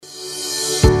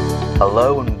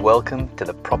Hello and welcome to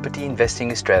the Property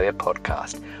Investing Australia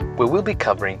podcast, where we'll be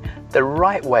covering the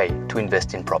right way to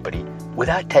invest in property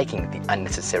without taking the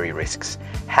unnecessary risks,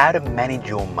 how to manage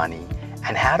your money,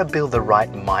 and how to build the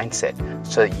right mindset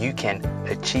so that you can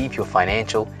achieve your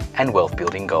financial and wealth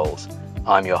building goals.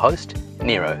 I'm your host,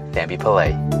 Niro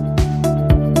Thambi-Pillay.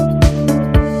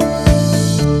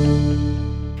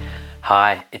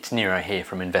 Hi, it's Niro here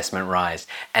from Investment Rise,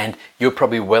 and you're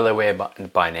probably well aware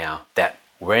by now that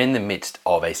we're in the midst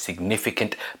of a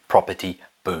significant property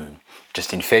boom.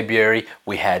 Just in February,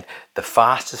 we had the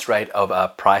fastest rate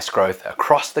of price growth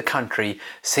across the country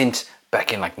since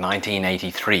back in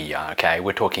 1983. Okay,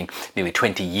 we're talking nearly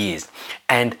 20 years.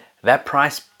 And that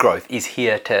price growth is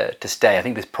here to stay. I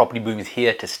think this property boom is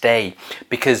here to stay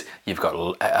because you've got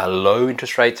a low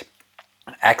interest rates.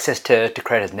 Access to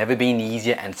credit has never been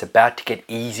easier, and it's about to get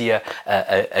easier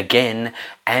again,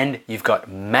 and you've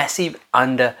got massive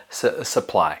under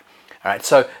supply. All right,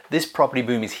 so this property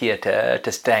boom is here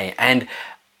to stay, and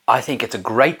I think it's a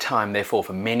great time, therefore,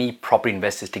 for many property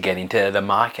investors to get into the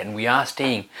market, and we are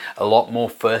seeing a lot more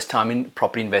first-time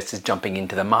property investors jumping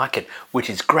into the market,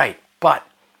 which is great. But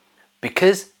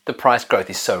because the price growth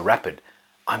is so rapid,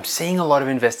 I'm seeing a lot of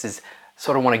investors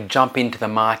sort of want to jump into the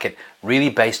market really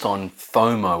based on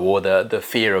FOMO, or the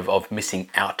fear of missing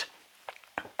out.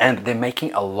 And they're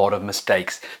making a lot of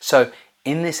mistakes. So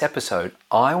in this episode,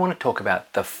 I want to talk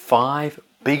about the 5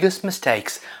 biggest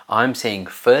mistakes I'm seeing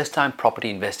first-time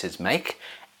property investors make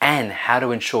and how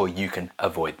to ensure you can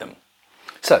avoid them.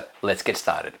 So let's get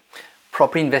started.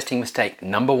 Property investing mistake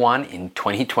number 1 in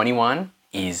 2021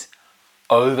 is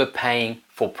overpaying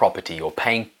for property, or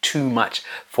paying too much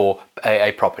for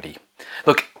a property.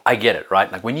 Look, I get it,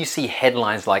 right? Like when you see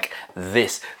headlines like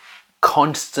this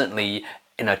constantly,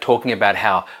 talking about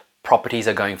how properties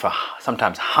are going for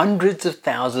sometimes hundreds of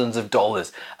thousands of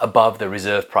dollars above the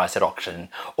reserve price at auction,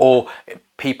 or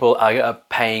people are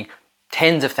paying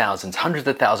tens of thousands, hundreds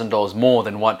of thousands of dollars more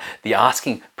than what the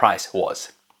asking price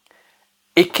was.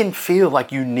 It can feel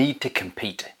like you need to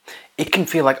compete. It can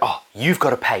feel like, oh, you've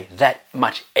got to pay that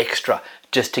much extra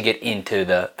just to get into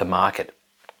the market.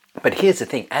 But here's the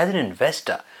thing, as an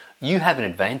investor, you have an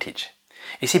advantage.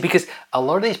 You see, because a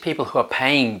lot of these people who are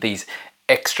paying these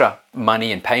extra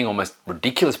money and paying almost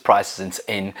ridiculous prices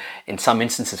in some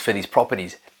instances for these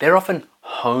properties, they're often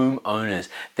homeowners.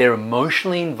 They're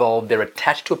emotionally involved, they're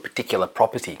attached to a particular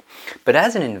property. But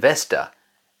as an investor,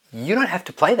 you don't have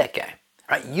to play that game.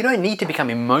 Right? You don't need to become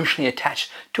emotionally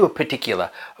attached to a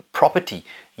particular property.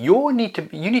 You need to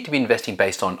be investing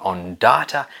based on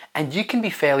data, and you can be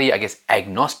fairly,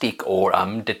 agnostic or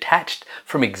detached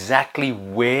from exactly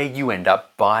where you end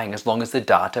up buying, as long as the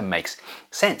data makes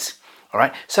sense. All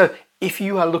right. So if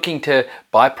you are looking to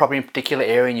buy property in a particular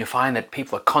area and you find that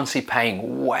people are constantly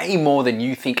paying way more than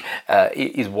you think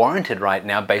is warranted right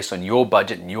now based on your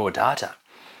budget and your data,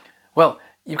 well,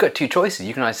 you've got 2 choices.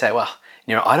 You can either say, well,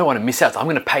 I don't want to miss out, so I'm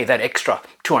going to pay that extra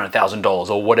 $200,000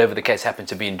 or whatever the case happens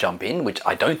to be and jump in, which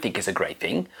I don't think is a great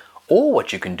thing. Or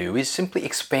what you can do is simply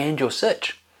expand your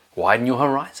search, widen your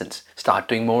horizons, start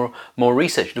doing more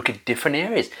research, look at different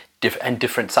areas and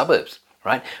different suburbs,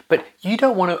 right? But you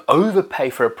don't want to overpay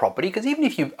for a property, because even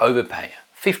if you overpay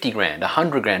 50 grand,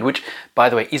 100 grand, which by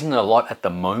the way isn't a lot at the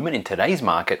moment in today's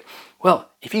market, well,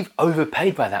 if you've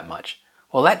overpaid by that much,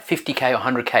 well, that 50K or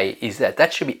 100K is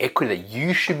that should be equity that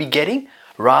you should be getting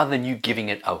rather than you giving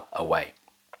it away.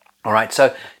 All right,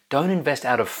 so don't invest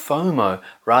out of FOMO,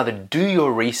 rather do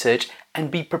your research and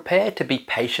be prepared to be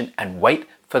patient and wait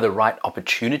for the right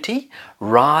opportunity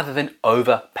rather than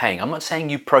overpaying. I'm not saying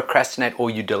you procrastinate or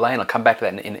you delay, and I'll come back to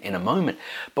that in a moment.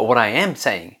 But what I am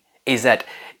saying is that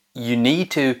you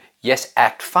need to, yes,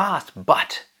 act fast,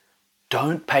 but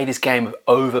don't play this game of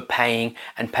overpaying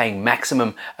and paying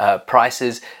maximum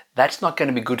prices. That's not going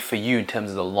to be good for you in terms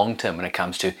of the long term when it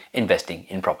comes to investing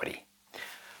in property.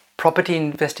 Property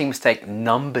investing mistake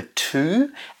number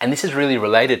 2, and this is really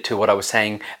related to what I was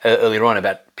saying earlier on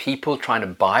about people trying to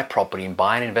buy property and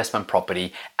buy an investment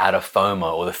property out of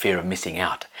FOMO, or the fear of missing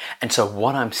out. And so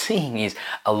what I'm seeing is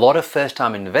a lot of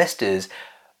first-time investors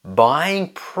buying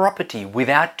property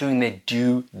without doing their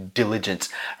due diligence,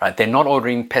 right? They're not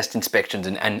ordering pest inspections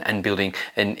and building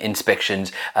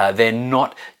inspections. They're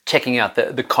not checking out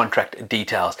the contract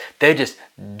details. They're just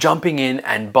jumping in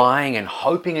and buying and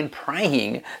hoping and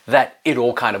praying that it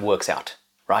all kind of works out,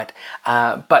 right?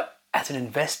 But as an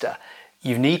investor,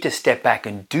 you need to step back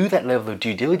and do that level of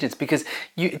due diligence, because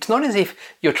it's not as if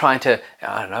you're trying to,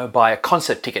 buy a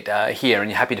concert ticket here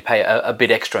and you're happy to pay a bit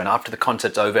extra and after the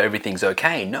concert's over, everything's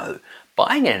okay. No,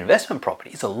 buying an investment property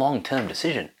is a long-term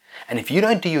decision. And if you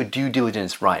don't do your due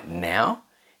diligence right now,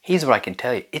 here's what I can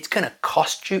tell you. It's going to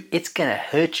cost you, it's going to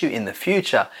hurt you in the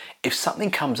future if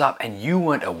something comes up and you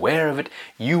weren't aware of it,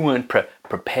 you weren't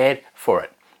prepared for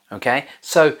it. Okay?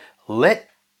 So let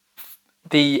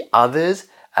the others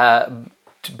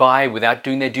buy without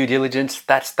doing their due diligence.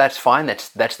 That's fine.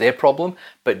 That's their problem.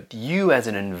 But you as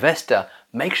an investor,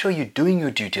 make sure you're doing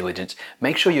your due diligence.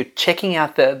 Make sure you're checking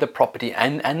out the property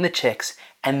and the checks,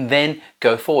 and then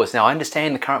go forwards. Now, I understand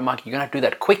in the current market you're going to have to do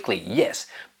that quickly, yes,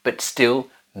 but still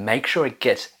make sure it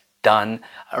gets done.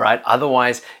 All right.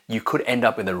 Otherwise, you could end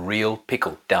up with a real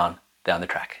pickle down the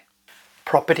track.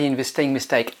 Property investing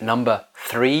mistake number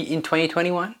 3 in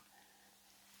 2021.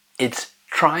 It's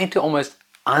trying to almost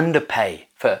underpay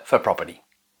for property.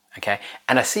 Okay,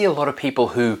 and I see a lot of people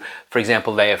who, for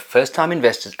example, they are first-time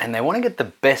investors and they want to get the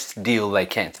best deal they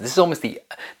can. So this is almost the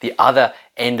other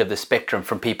end of the spectrum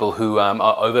from people who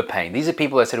are overpaying. These are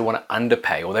people that sort of want to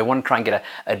underpay, or they want to try and get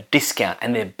a discount,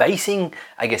 and they're basing,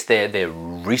 I guess, their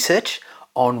research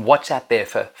on what's out there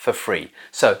for free.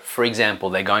 So, for example,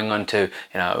 they're going on to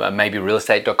maybe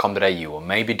realestate.com.au, or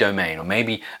maybe Domain, or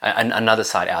maybe another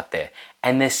site out there,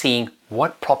 and they're seeing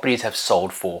what properties have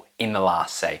sold for in the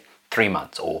last, say, 3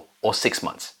 months or 6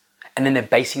 months. And then they're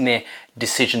basing their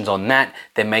decisions on that.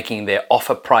 They're making their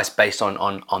offer price based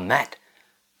on that.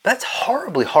 That's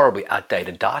horribly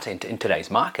outdated data in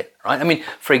today's market, right? I mean,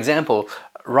 for example,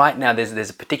 right now there's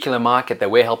a particular market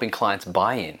that we're helping clients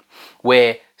buy in,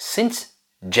 where since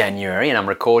January, and I'm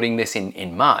recording this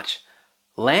in March,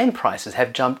 land prices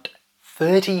have jumped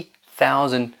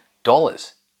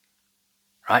 $30,000,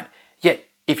 right? Yet,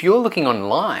 if you're looking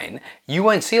online, you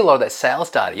won't see a lot of that sales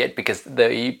data yet because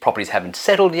the properties haven't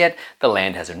settled yet, the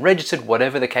land hasn't registered,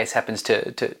 whatever the case happens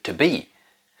to be.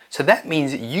 So that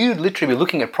means you literally be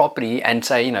looking at property and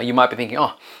say, you might be thinking,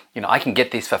 I can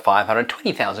get this for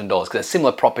 $520,000 because a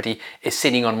similar property is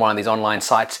sitting on one of these online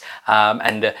sites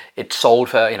and it's sold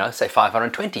for, say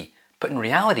 $520. But in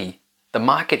reality, the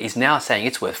market is now saying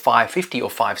it's worth $550 or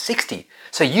 $560.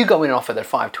 So you go in and offer that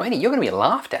 $520, you're going to be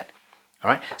laughed at. All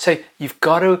right, so you've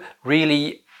got to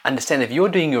really understand if you're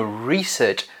doing your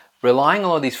research, relying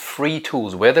on all these free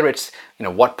tools, whether it's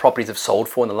what properties have sold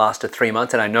for in the last 3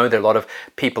 months, and I know there are a lot of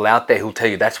people out there who'll tell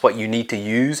you that's what you need to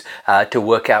use to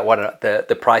work out what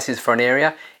the price is for an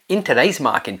area. In today's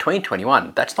market in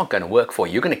 2021, that's not going to work for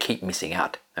you. You're going to keep missing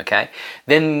out. Okay.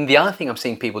 Then the other thing I'm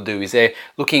seeing people do is they're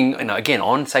looking, again,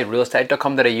 on say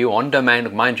realestate.com.au, on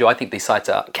Domain. Mind you, I think these sites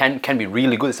can be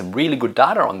really good. There's some really good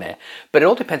data on there, but it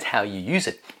all depends how you use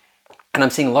it. And I'm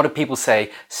seeing a lot of people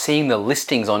seeing the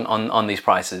listings on these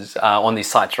prices, on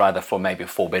these sites rather, for maybe a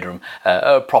 4-bedroom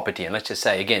property. And let's just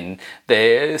say, again,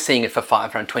 they're seeing it for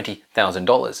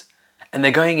 $520,000. And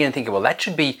they're going in and thinking, well, that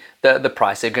should be the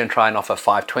price. They're going to try and offer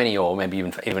 $520 or maybe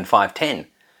even $510.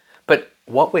 But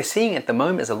what we're seeing at the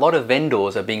moment is a lot of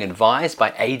vendors are being advised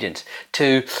by agents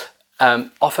to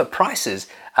offer prices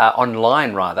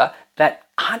online rather that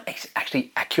aren't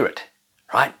actually accurate.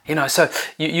 Right? So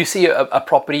you see a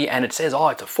property and it says,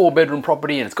 it's a 4-bedroom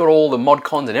property and it's got all the mod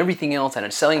cons and everything else and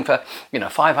it's selling for,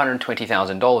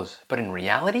 $520,000. But in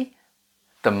reality,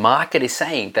 the market is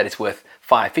saying that it's worth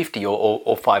 $550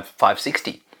 or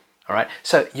 $560. All right.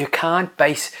 So you can't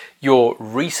base your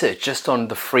research just on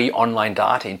the free online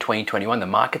data in 2021. The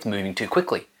market's moving too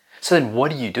quickly. So then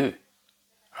what do?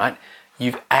 Right?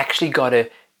 You've actually got to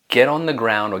get on the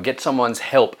ground or get someone's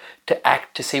help to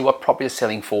act to see what property is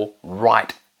selling for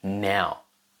right now.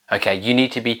 Okay, you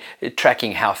need to be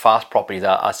tracking how fast properties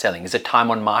are selling. Is the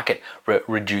time on market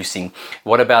reducing?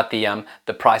 What about the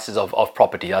prices of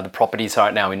property? Are the properties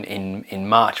right now in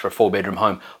March for a 4-bedroom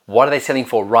home? What are they selling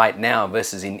for right now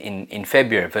versus in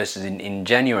February versus in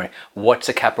January? What's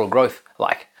the capital growth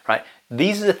like, right?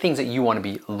 These are the things that you want to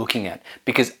be looking at,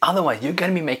 because otherwise you're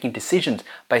going to be making decisions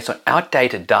based on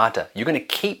outdated data. You're going to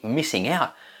keep missing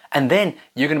out. And then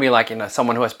you're going to be like,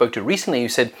 someone who I spoke to recently who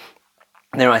said,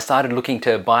 then I started looking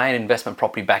to buy an investment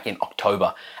property back in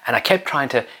October, and I kept trying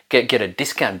to get a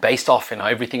discount based off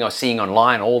everything I was seeing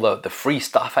online, all the free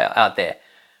stuff out there.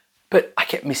 But I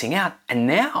kept missing out. And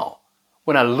now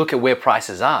when I look at where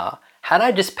prices are, had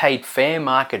I just paid fair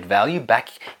market value back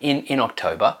in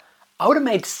October, I would have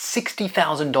made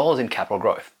 $60,000 in capital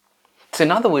growth. So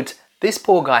in other words, this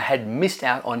poor guy had missed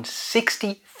out on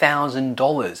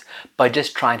 $60,000 by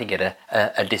just trying to get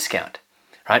a discount.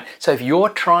 Right? So if you're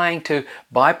trying to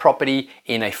buy property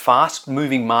in a fast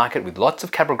moving market with lots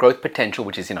of capital growth potential,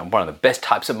 which is one of the best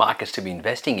types of markets to be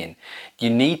investing in, you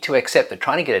need to accept that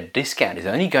trying to get a discount is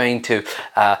only going to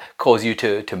cause you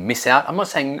to miss out. I'm not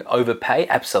saying overpay,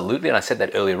 absolutely, and I said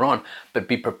that earlier on, but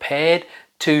be prepared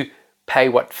to pay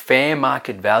what fair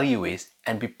market value is,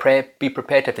 and be prepared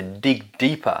to have to dig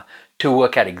deeper to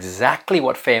work out exactly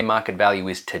what fair market value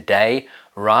is today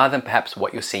rather than perhaps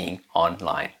what you're seeing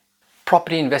online.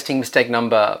 Property investing mistake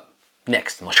number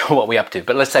next. I'm not sure what we're up to,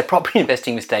 but let's say property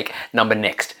investing mistake number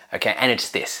next. Okay, and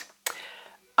it's this.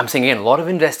 I'm seeing again a lot of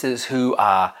investors who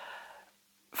are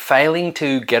failing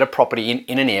to get a property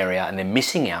in an area and they're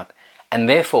missing out, and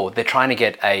therefore they're trying to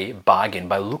get a bargain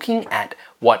by looking at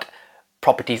what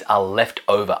properties are left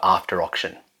over after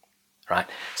auction. Right?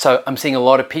 So I'm seeing a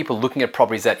lot of people looking at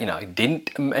properties that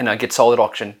didn't get sold at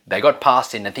auction. They got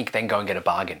passed in and think they can go and get a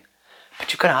bargain.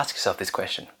 But you've got to ask yourself this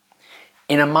question.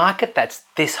 In a market that's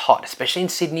this hot, especially in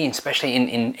Sydney and especially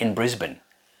in Brisbane,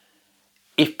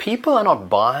 if people are not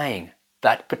buying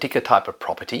that particular type of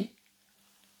property,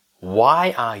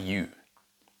 why are you?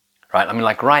 Right? I mean,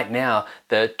 like right now,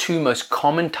 the two most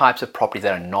common types of properties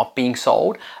that are not being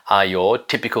sold are your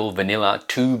typical vanilla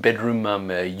 2-bedroom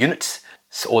units.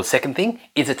 Or the second thing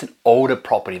is it's an older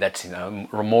property that's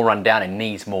more run down and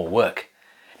needs more work.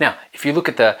 Now, if you look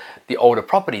at the older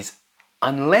properties,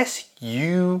 unless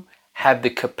you have the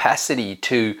capacity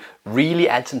to really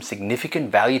add some significant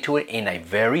value to it in a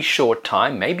very short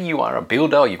time, maybe you are a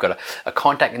builder or you've got a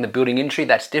contact in the building industry,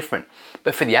 that's different.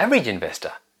 But for the average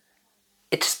investor,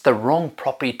 it's the wrong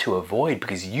property to avoid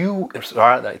because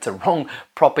it's a wrong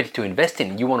property to invest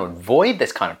in. You want to avoid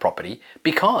this kind of property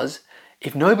because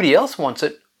if nobody else wants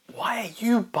it, why are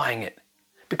you buying it?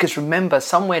 Because remember,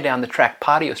 somewhere down the track,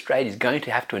 part of your strategy is going to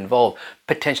have to involve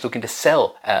potentially looking to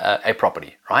sell a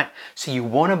property, right? So you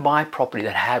want to buy property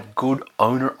that have good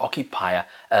owner-occupier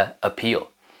appeal,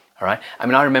 all right? I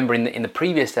mean, I remember in the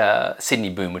previous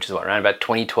Sydney boom, which is around about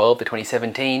 2012 to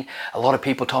 2017, a lot of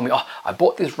people told me, oh, I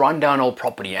bought this rundown old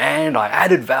property and I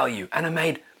added value and I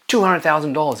made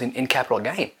 $200,000 in capital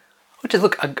gain, which is,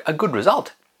 look, a good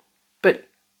result. But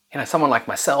someone like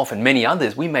myself and many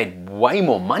others, we made way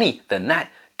more money than that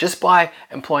just by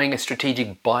employing a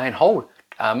strategic buy and hold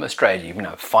strategy.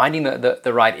 Finding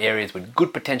the right areas with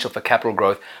good potential for capital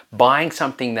growth, buying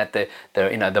something that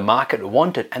the market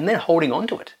wanted, and then holding on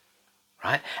to it,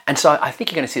 right? And so I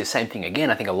think you're going to see the same thing again.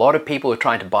 I think a lot of people are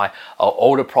trying to buy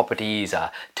older properties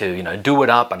to do it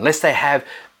up, unless they have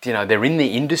they're in the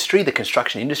industry, the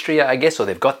construction industry, I guess, or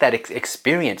they've got that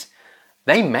experience.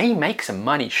 They may make some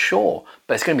money, sure,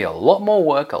 but it's going to be a lot more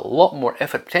work, a lot more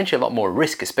effort, potentially a lot more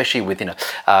risk, especially with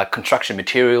construction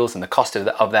materials and the cost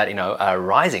of that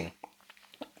rising.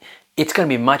 It's going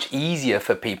to be much easier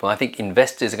for people. I think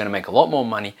investors are going to make a lot more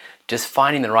money just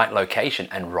finding the right location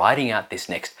and riding out this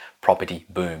next property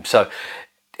boom. So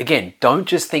again, don't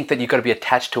just think that you've got to be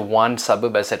attached to one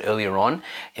suburb, as I said earlier on.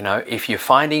 If you're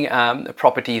finding a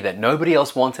property that nobody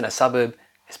else wants in a suburb,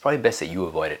 it's probably best that you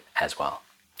avoid it as well.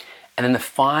 And then the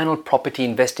final property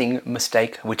investing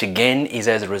mistake, which again is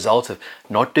as a result of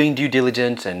not doing due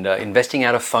diligence and investing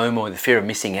out of FOMO or the fear of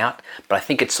missing out, but I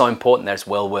think it's so important that it's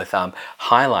well worth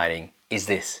highlighting, is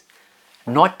this: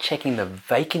 not checking the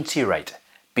vacancy rate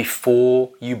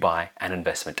before you buy an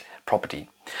investment property.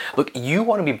 Look, you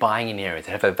want to be buying in areas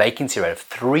that have a vacancy rate of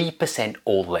 3%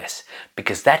 or less,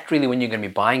 because that's really when you're going to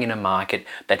be buying in a market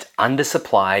that's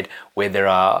undersupplied, where there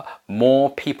are more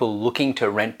people looking to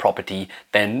rent property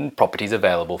than properties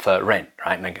available for rent,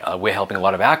 right? And we're helping a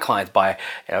lot of our clients buy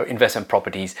investment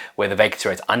properties where the vacancy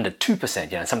rate's under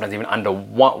 2%, sometimes even under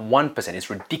 1%. It's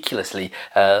ridiculously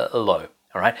low.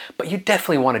 All right, but you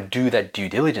definitely want to do that due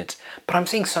diligence. But I'm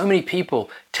seeing so many people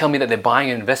tell me that they're buying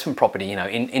an investment property,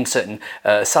 in certain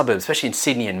suburbs, especially in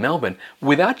Sydney and Melbourne,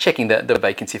 without checking the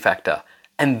vacancy factor.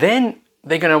 And then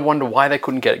they're going to wonder why they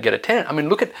couldn't get a tenant. I mean,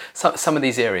 look at some of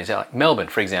these areas, like Melbourne,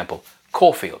 for example,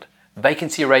 Caulfield,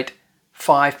 vacancy rate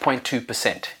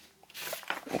 5.2%.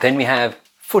 Then we have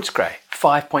Footscray,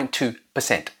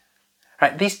 5.2%.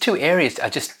 Right, these two areas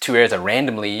are just two areas I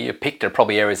randomly picked. They're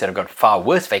probably areas that have got far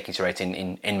worse vacancy rates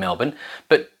in Melbourne.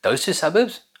 But those two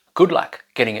suburbs, good luck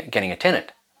getting a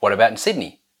tenant. What about in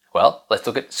Sydney? Well, let's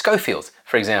look at Schofields,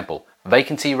 for example.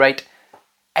 Vacancy rate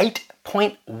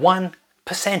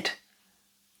 8.1%.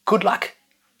 Good luck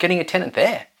getting a tenant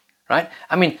there, right?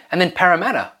 I mean, and then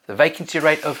Parramatta, the vacancy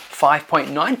rate of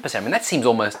 5.9%. I mean, that seems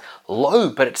almost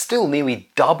low, but it's still nearly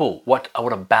double what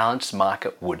a balanced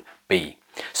market would be.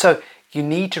 So you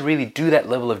need to really do that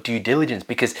level of due diligence,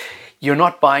 because you're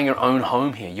not buying your own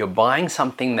home here. You're buying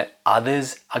something that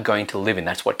others are going to live in.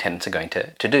 That's what tenants are going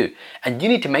to do. And you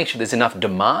need to make sure there's enough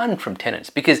demand from tenants,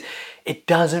 because it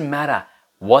doesn't matter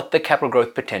what the capital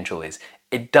growth potential is.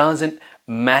 It doesn't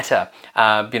matter,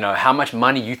 how much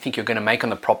money you think you're going to make on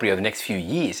the property over the next few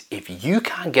years. If you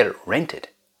can't get it rented,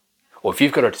 or if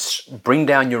you've got to bring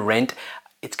down your rent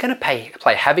it's going to play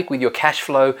havoc with your cash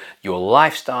flow, your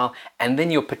lifestyle, and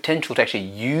then your potential to actually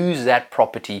use that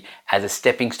property as a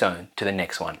stepping stone to the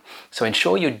next one. So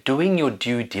ensure you're doing your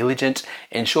due diligence,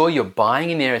 ensure you're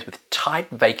buying in areas with tight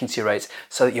vacancy rates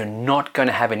so that you're not going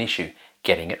to have an issue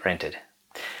getting it rented.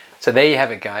 So there you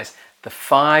have it, guys. The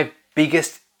 5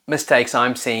 biggest mistakes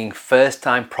I'm seeing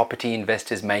first-time property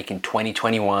investors make in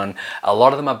 2021. A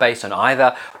lot of them are based on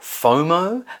either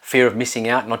FOMO, fear of missing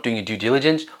out, not doing your due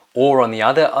diligence, or on the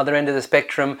other end of the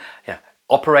spectrum,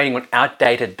 operating on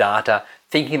outdated data,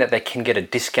 thinking that they can get a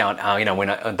discount,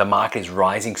 when the market is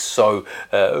rising so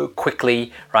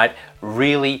quickly, right?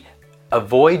 Really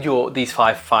avoid these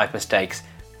five mistakes.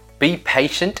 Be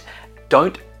patient,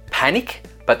 don't panic,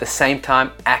 but at the same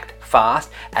time act fast,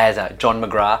 as John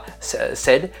McGrath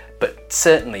said. But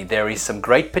certainly there is some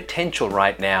great potential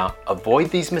right now.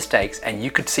 Avoid these mistakes and you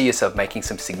could see yourself making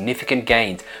some significant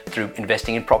gains through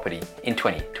investing in property in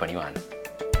 2021.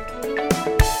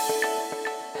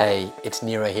 Hey, it's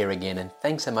Nero here again, and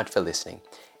thanks so much for listening.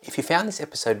 If you found this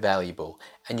episode valuable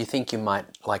and you think you might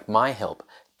like my help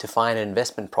to find an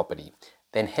investment property,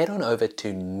 then head on over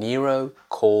to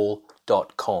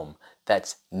nerocall.com.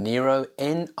 That's Nero,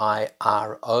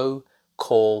 Niro,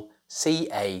 call,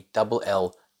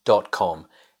 CALL.com.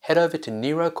 Head over to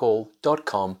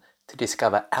nerocall.com to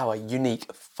discover our unique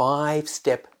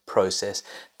 5-step process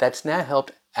that's now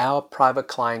helped our private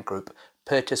client group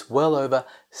purchase well over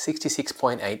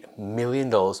 $66.8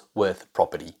 million worth of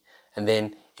property. And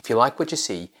then, if you like what you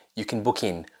see, you can book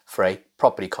in for a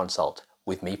property consult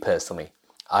with me personally.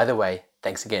 Either way,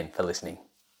 thanks again for listening.